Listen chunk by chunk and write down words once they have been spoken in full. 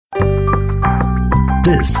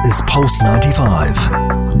This is Pulse 95.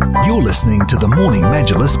 You're listening to the Morning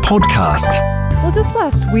Majlis podcast. Well, just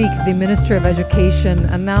last week, the Ministry of Education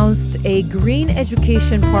announced a green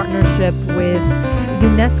education partnership with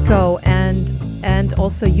UNESCO and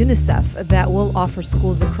also UNICEF that will offer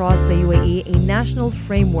schools across the UAE a national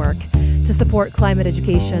framework to support climate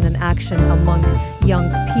education and action among young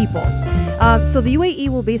people. So the UAE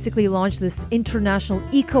will basically launch this international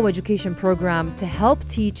eco-education program to help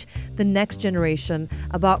teach the next generation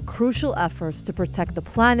about crucial efforts to protect the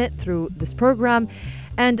planet through this program.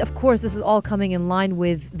 And of course, this is all coming in line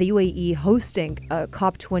with the UAE hosting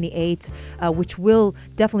COP28, which will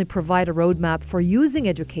definitely provide a roadmap for using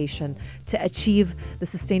education to achieve the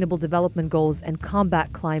Sustainable Development Goals and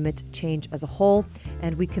combat climate change as a whole.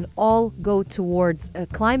 And we can all go towards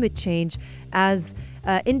climate change as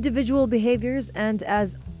individual behaviors and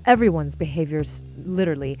as everyone's behaviors,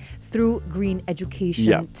 literally, through green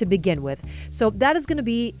education to begin with. So that is going to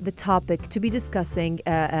be the topic to be discussing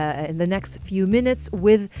in the next few minutes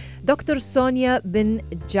with Dr. Sonia Ben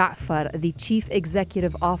Jaafar, the Chief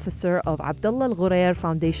Executive Officer of Abdullah Al Ghurair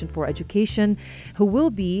Foundation for Education, who will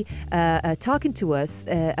be talking to us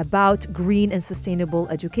about green and sustainable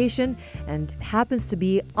education and happens to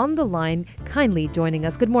be on the line, kindly joining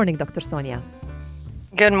us. Good morning, Dr. Sonia.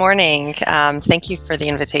 Good morning. Thank you for the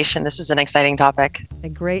invitation. This is an exciting topic.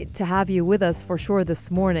 Great to have you with us for sure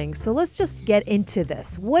this morning. So let's just get into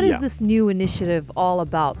this. What is this new initiative all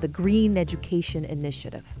about, the Green Education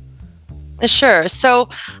Initiative? Sure. So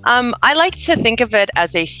I like to think of it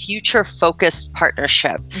as a future-focused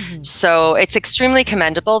partnership. Mm-hmm. So it's extremely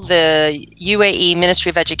commendable. The UAE Ministry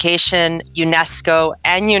of Education, UNESCO,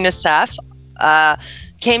 and UNICEF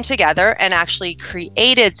came together and actually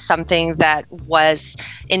created something that was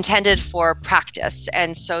intended for practice.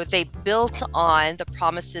 And so they built on the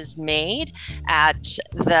promises made at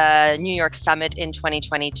the New York Summit in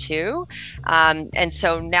 2022. And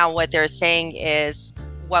so now what they're saying is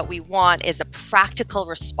what we want is a practical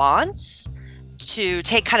response to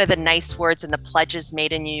take kind of the nice words and the pledges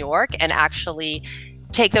made in New York and actually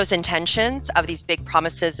take those intentions of these big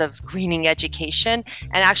promises of greening education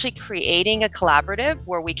and actually creating a collaborative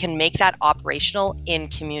where we can make that operational in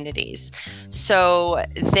communities. So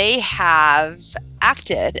they have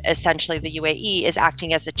acted, essentially the UAE is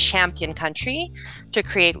acting as a champion country to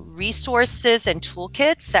create resources and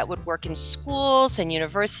toolkits that would work in schools and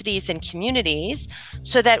universities and communities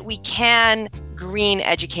so that we can green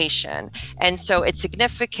education. And so it's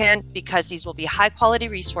significant because these will be high quality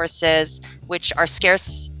resources, which are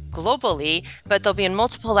scarce globally, but they'll be in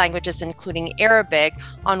multiple languages, including Arabic,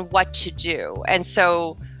 on what to do. And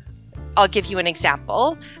so I'll give you an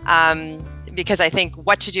example. Because I think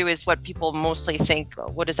what to do is what people mostly think,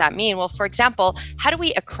 what does that mean? Well, for example, how do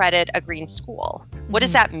we accredit a green school? What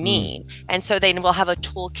does that mean? And so then we'll have a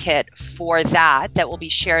toolkit for that will be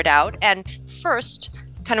shared out and first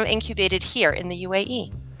kind of incubated here in the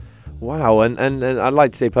UAE. Wow. And I'd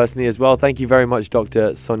like to say personally as well, thank you very much,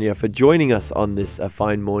 Dr. Sonia, for joining us on this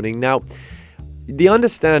fine morning. Now, the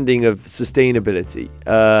understanding of sustainability,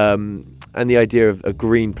 and the idea of a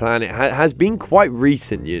green planet has been quite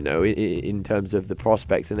recent, in terms of the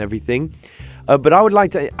prospects and everything. But I would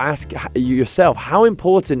like to ask you yourself, how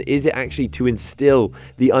important is it actually to instill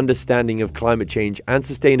the understanding of climate change and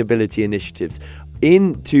sustainability initiatives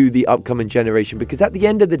into the upcoming generation? Because at the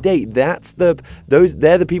end of the day, they're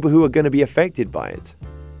the people who are going to be affected by it.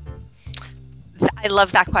 I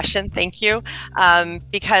love that question. Thank you.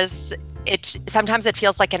 Because sometimes it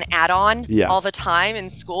feels like an add-on all the time in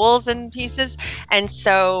schools and pieces. And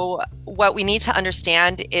so what we need to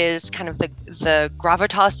understand is kind of the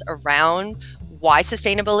gravitas around why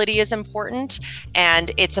sustainability is important.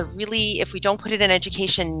 And it's if we don't put it in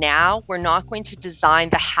education now, we're not going to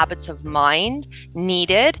design the habits of mind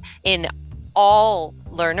needed in all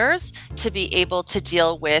learners to be able to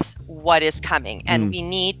deal with what is coming. And we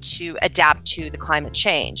need to adapt to the climate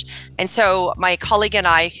change. And so my colleague and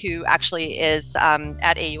I, who actually is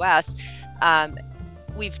at AUS,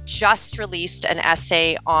 we've just released an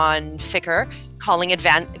essay on Fikr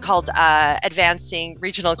called Advancing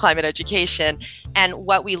Regional Climate Education. And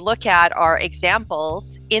what we look at are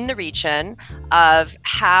examples in the region of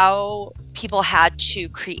how people had to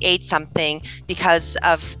create something because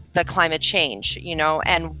of the climate change,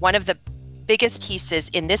 and one of the biggest pieces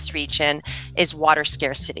in this region is water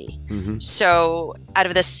scarcity. Mm-hmm. So out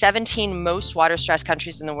of the 17 most water-stressed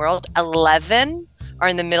countries in the world, 11 are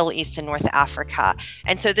in the Middle East and North Africa.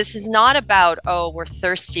 And so this is not about, we're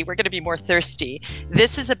thirsty, we're going to be more thirsty.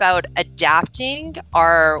 This is about adapting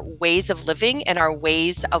our ways of living and our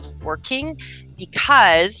ways of working,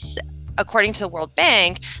 because according to the World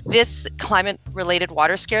Bank, this climate-related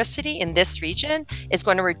water scarcity in this region is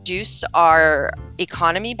going to reduce our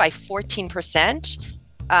economy by 14%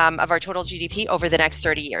 of our total GDP over the next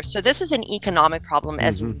 30 years. So this is an economic problem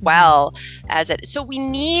as well as it. So we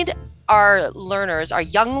need our learners, our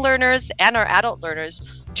young learners and our adult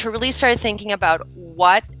learners to really start thinking about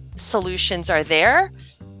what solutions are there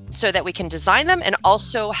so that we can design them, and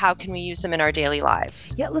also how can we use them in our daily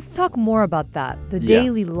lives. Yeah, let's talk more about that, the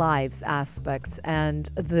daily lives aspects and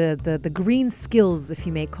the green skills, if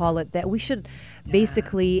you may call it, that we should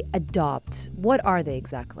basically adopt. What are they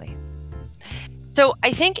exactly? So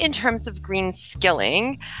I think in terms of green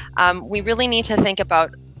skilling, we really need to think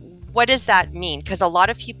about what does that mean? Because a lot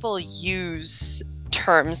of people use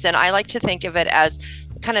terms, and I like to think of it as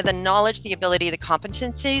kind of the knowledge, the ability, the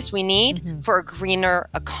competencies we need for a greener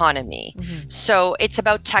economy. So it's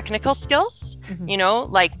about technical skills, you know,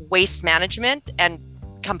 like waste management, and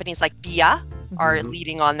companies like BIA are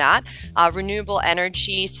leading on that, renewable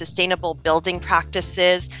energy, sustainable building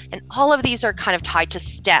practices, and all of these are kind of tied to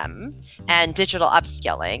STEM and digital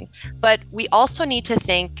upskilling. But we also need to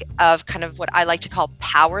think of kind of what I like to call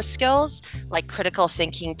power skills, like critical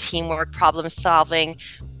thinking, teamwork, problem solving,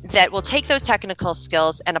 that will take those technical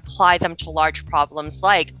skills and apply them to large problems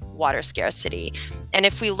like water scarcity. And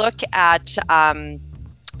if we look at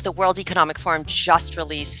the World Economic Forum just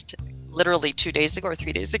released literally 2 days ago or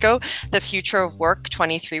 3 days ago, the Future of Work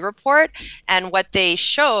 23 report. And what they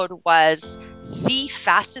showed was the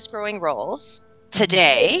fastest growing roles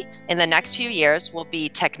today in the next few years will be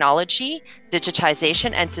technology,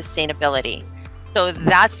 digitization, and sustainability. So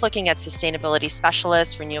that's looking at sustainability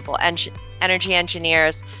specialists, renewable energy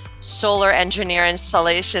engineers, solar engineer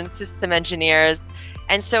installation system engineers.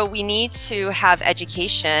 And so we need to have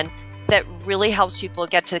education that really helps people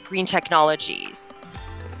get to green technologies.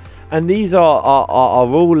 And these are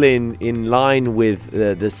all in line with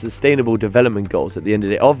the Sustainable Development Goals at the end of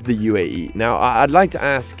the day of the UAE. Now, I'd like to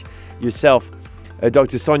ask yourself,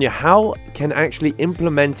 Dr. Sonia, how can actually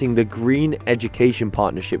implementing the Green Education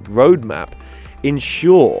Partnership roadmap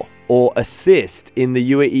ensure or assist in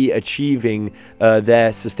the UAE achieving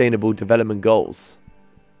their Sustainable Development Goals?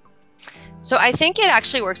 So I think it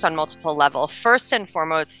actually works on multiple levels. First and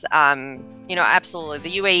foremost, absolutely,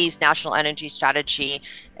 the UAE's national energy strategy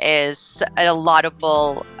is a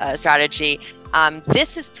laudable strategy.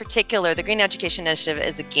 This is particular, the Green Education Initiative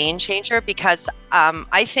is a game changer because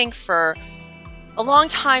I think for a long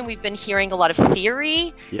time we've been hearing a lot of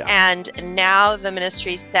theory, and now the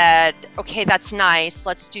ministry said, okay, that's nice,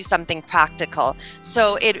 let's do something practical.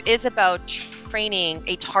 So it is about training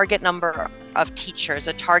a target number of teachers,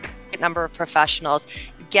 a target number of professionals,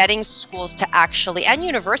 getting schools to actually, and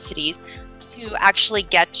universities, to actually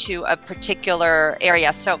get to a particular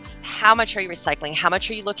area. So how much are you recycling? How much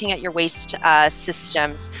are you looking at your waste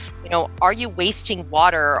systems? You know, are you wasting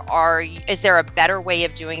water? Is there a better way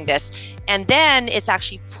of doing this? And then it's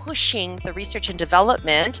actually pushing the research and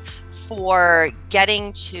development for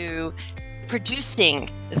getting to producing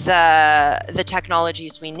the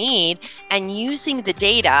technologies we need and using the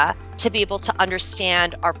data to be able to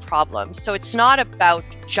understand our problems. So it's not about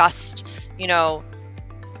just,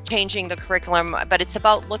 changing the curriculum, but it's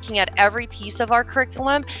about looking at every piece of our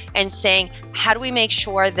curriculum and saying, how do we make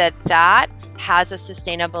sure that that has a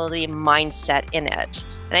sustainability mindset in it?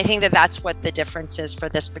 And I think that that's what the difference is for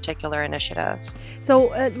this particular initiative. So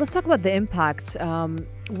let's talk about the impact.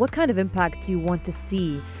 What kind of impact do you want to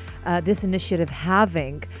see this initiative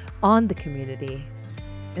having on the community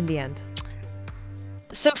in the end?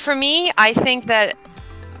 So for me, I think that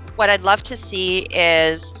what I'd love to see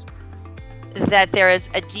is that there is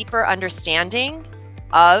a deeper understanding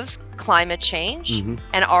of climate change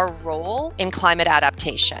and our role in climate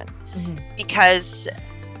adaptation. Because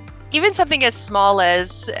even something as small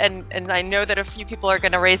as, and I know that a few people are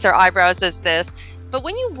going to raise their eyebrows as this, but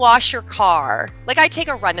when you wash your car, like I take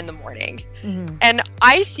a run in the morning and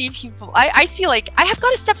I see people, I see like, I have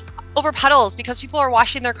got to step over puddles because people are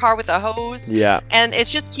washing their car with a hose. And it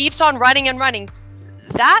just keeps on running and running.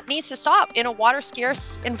 That needs to stop in a water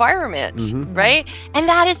scarce environment, right? And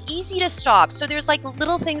that is easy to stop. So there's like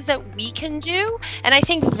little things that we can do. And I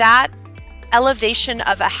think that elevation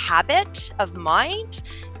of a habit of mind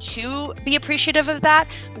to be appreciative of that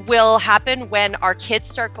will happen when our kids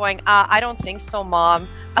start going, I don't think so, Mom.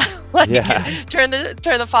 Turn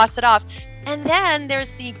the faucet off. And then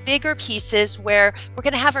there's the bigger pieces where we're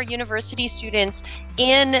going to have our university students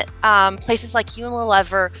in places like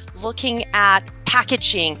Unilever looking at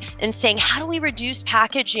packaging and saying, how do we reduce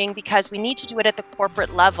packaging? Because we need to do it at the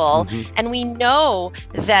corporate level. And we know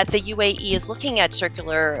that the UAE is looking at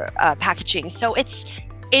circular packaging. So it's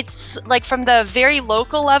it's like from the very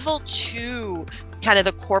local level to kind of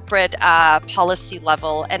the corporate policy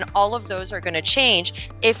level, and all of those are going to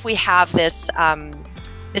change if we have this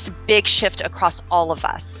this big shift across all of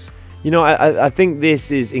us. You know, I think this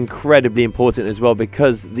is incredibly important as well,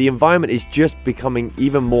 because the environment is just becoming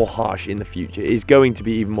even more harsh in the future. It is going to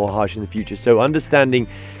be even more harsh in the future. So understanding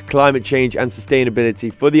climate change and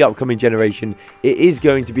sustainability for the upcoming generation, it is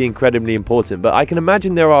going to be incredibly important. But I can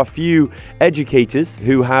imagine there are a few educators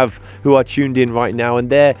who are tuned in right now, and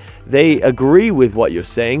they agree with what you're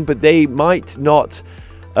saying, but they might not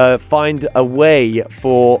find a way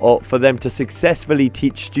for them to successfully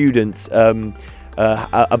teach students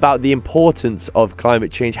about the importance of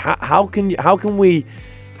climate change. How can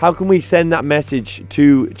we send that message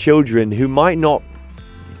to children who might not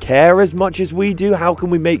care as much as we do? How can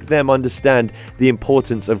we make them understand the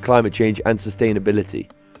importance of climate change and sustainability?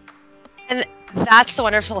 And that's the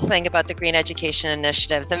wonderful thing about the Green Education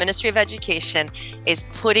Initiative. The Ministry of Education is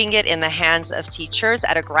putting it in the hands of teachers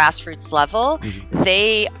at a grassroots level. Mm-hmm.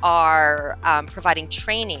 They are providing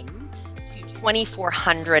training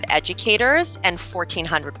 2,400 educators and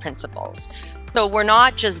 1,400 principals. So we're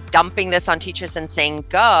not just dumping this on teachers and saying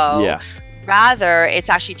go. Yeah. Rather, it's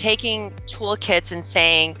actually taking toolkits and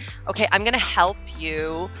saying, okay, I'm going to help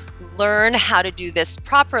you learn how to do this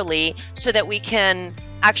properly so that we can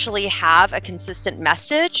actually have a consistent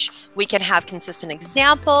message, we can have consistent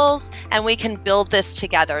examples, and we can build this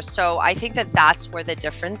together. So I think that that's where the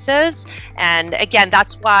difference is. And again,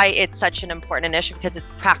 that's why it's such an important initiative, because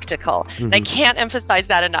it's practical. Mm-hmm. And I can't emphasize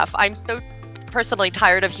that enough. I'm so personally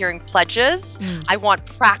tired of hearing pledges. I want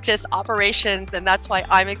practice operations, and that's why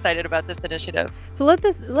I'm excited about this initiative. So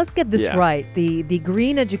let's get this right. The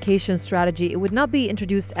green education strategy, it would not be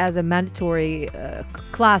introduced as a mandatory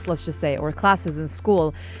class, let's just say, or classes in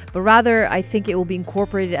school, but rather I think it will be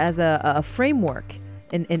incorporated as a framework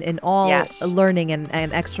in all learning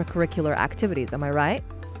and extracurricular activities. Am I right?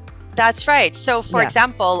 That's right. So, for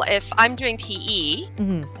example, if I'm doing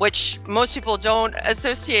PE, which most people don't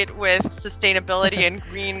associate with sustainability and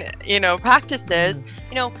green, practices,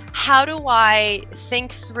 how do I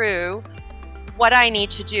think through what I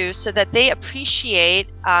need to do so that they appreciate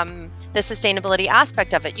the sustainability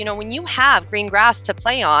aspect of it? When you have green grass to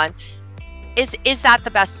play on, is that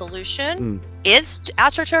the best solution? Is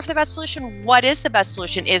AstroTurf the best solution? What is the best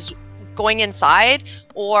solution? Is going inside,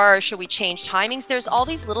 or should we change timings? There's all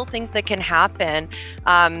these little things that can happen,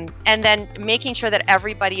 and then making sure that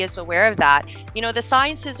everybody is aware of that. The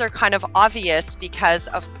sciences are kind of obvious because,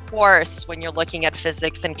 of course, when you're looking at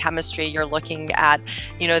physics and chemistry, you're looking at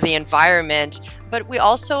the environment, but we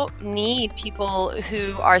also need people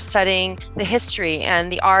who are studying the history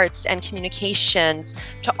and the arts and communications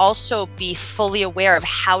to also be fully aware of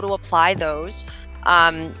how to apply those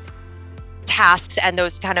tasks and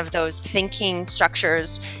those thinking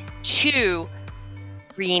structures to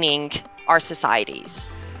greening our societies.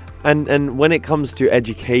 And when it comes to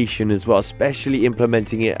education as well, especially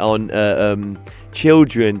implementing it on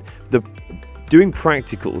children, doing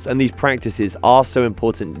practicals and these practices are so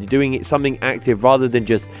important. You're doing it something active rather than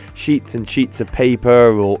just sheets and sheets of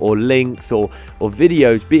paper or links or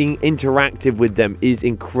videos. Being interactive with them is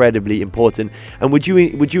incredibly important. And would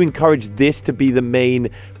you encourage this to be the main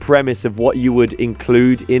premise of what you would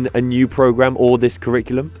include in a new program or this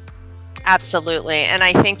curriculum? Absolutely. And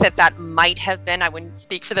I think that might have been, I wouldn't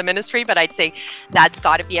speak for the ministry, but I'd say that's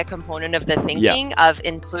got to be a component of the thinking of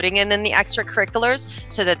including it in the extracurriculars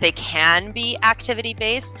so that they can be activity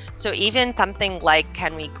based. So even something like,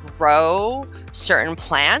 can we grow certain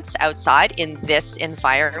plants outside in this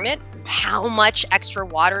environment? How much extra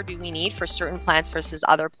water do we need for certain plants versus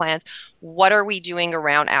other plants? What are we doing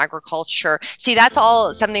around agriculture? See, that's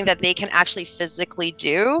all something that they can actually physically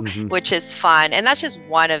do, which is fun. And that's just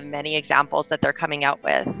one of many examples that they're coming out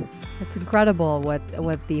with. It's incredible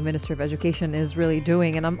what the Ministry of Education is really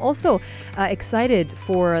doing. And I'm also excited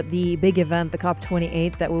for the big event, the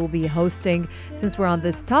COP28, that we'll be hosting since we're on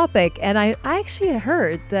this topic. And I actually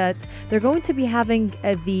heard that they're going to be having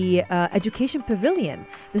the Education Pavilion.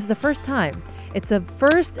 This is the first time. It's a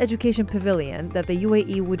first education pavilion that the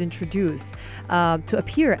UAE would introduce to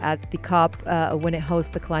appear at the COP when it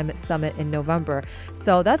hosts the Climate Summit in November.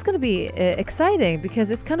 So that's going to be exciting because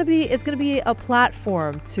it's going to be a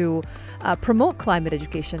platform to promote climate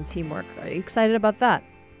education teamwork. Are you excited about that?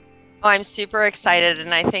 Oh, I'm super excited,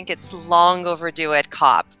 and I think it's long overdue at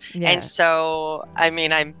COP. Yeah. And so,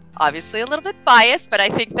 I'm obviously a little bit biased, but I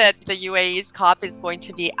think that the UAE's COP is going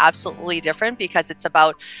to be absolutely different because it's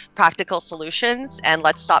about practical solutions, and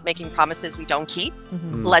let's stop making promises we don't keep.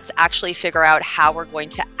 Let's actually figure out how we're going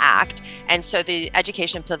to act. And so the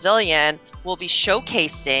Education Pavilion will be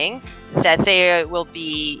showcasing that they will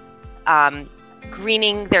be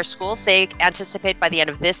greening their schools. They anticipate by the end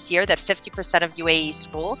of this year that 50% of UAE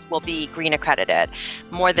schools will be green accredited.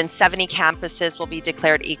 More than 70 campuses will be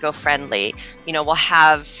declared eco-friendly. We'll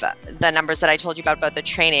have the numbers that I told you about the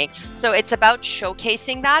training. So it's about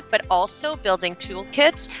showcasing that, but also building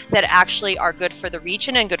toolkits that actually are good for the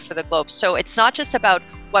region and good for the globe. So it's not just about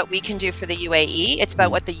what we can do for the UAE, it's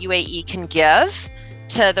about what the UAE can give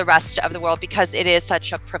to the rest of the world, because it is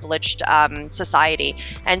such a privileged society.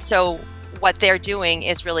 And so what they're doing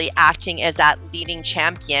is really acting as that leading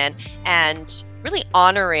champion and really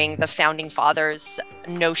honoring the founding fathers'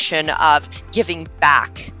 notion of giving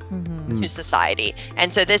back to society.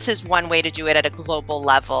 And so this is one way to do it at a global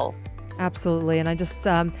level. Absolutely. And I just,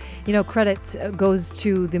 credit goes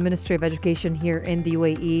to the Ministry of Education here in the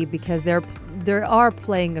UAE, because they are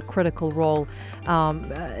playing a critical role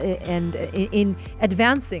and in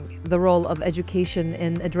advancing the role of education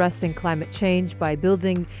in addressing climate change by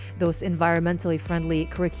building those environmentally friendly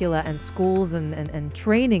curricula and schools and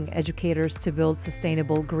training educators to build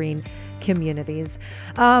sustainable green communities.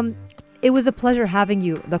 It was a pleasure having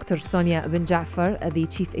you, Dr. Sonia Ben Jaafar, the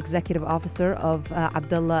Chief Executive Officer of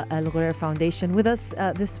Abdullah Al Ghurair Foundation, with us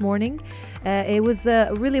this morning. It was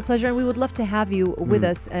really a pleasure, and we would love to have you with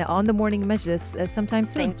us on the Morning Majlis sometime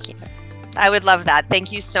soon. Thank you. I would love that.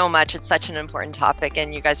 Thank you so much. It's such an important topic,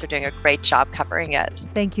 and you guys are doing a great job covering it.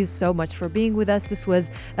 Thank you so much for being with us. This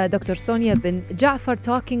was Dr. Sonia Ben Jaafar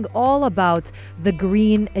talking all about the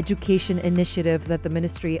Green Education Initiative that the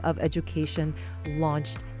Ministry of Education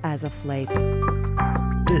launched as of late.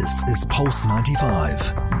 This is Pulse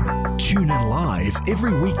 95. Tune in live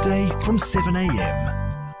every weekday from 7 a.m.